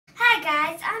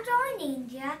guys, I'm Joy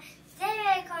Ninja.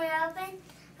 Today we're going to open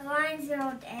a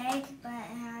 1-year-old egg, but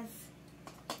it has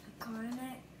a car in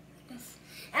it.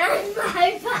 And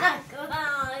my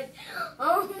background.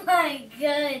 Oh my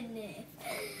goodness.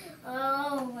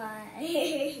 Oh my.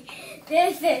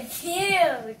 This is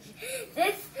huge.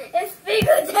 This is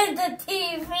bigger than the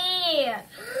TV.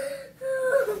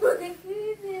 Oh my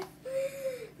goodness.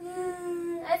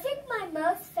 I think my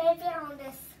most favorite on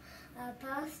this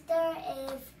poster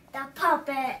is the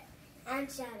puppet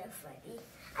and Shadow Freddy.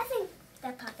 I think the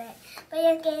puppet. But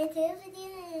let's get into the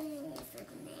video.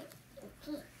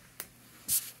 Okay.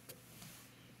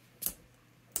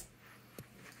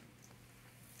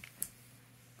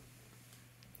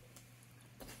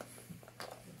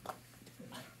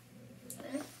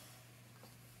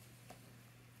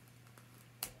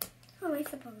 What am I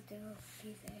supposed to do with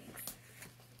these eggs?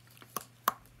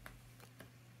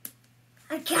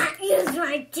 I can't use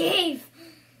my teeth.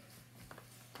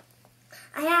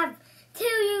 I have two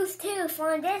used teeth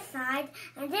on this side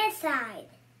and this side.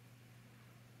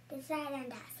 This side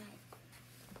and that side.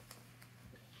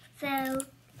 So,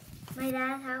 my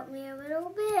dad helped me a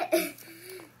little bit.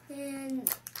 And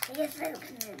I guess I'm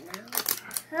gonna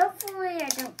now. Hopefully I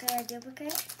don't get a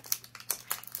duplicate.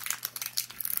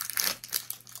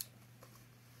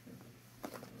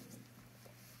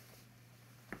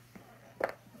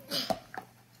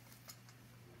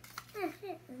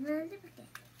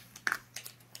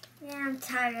 Yeah, I'm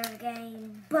tired of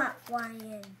getting butt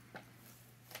whining.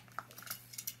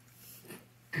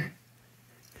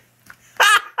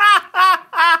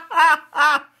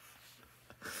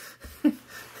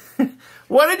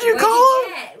 What did you call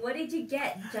it? What did you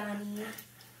get, Johnny?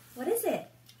 What is it?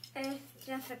 It's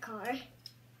just a car.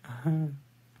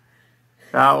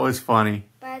 That was funny.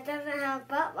 But it doesn't have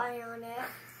butt whine on it.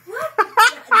 What?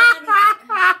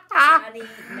 Johnny,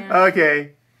 no.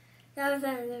 Okay. That was the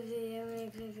end of the video.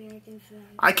 Make sure you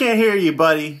I can't hear you,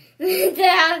 buddy. that was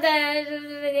the end of the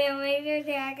video. Make sure you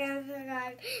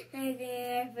subscribe. See you in the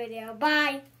next video.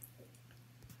 Bye.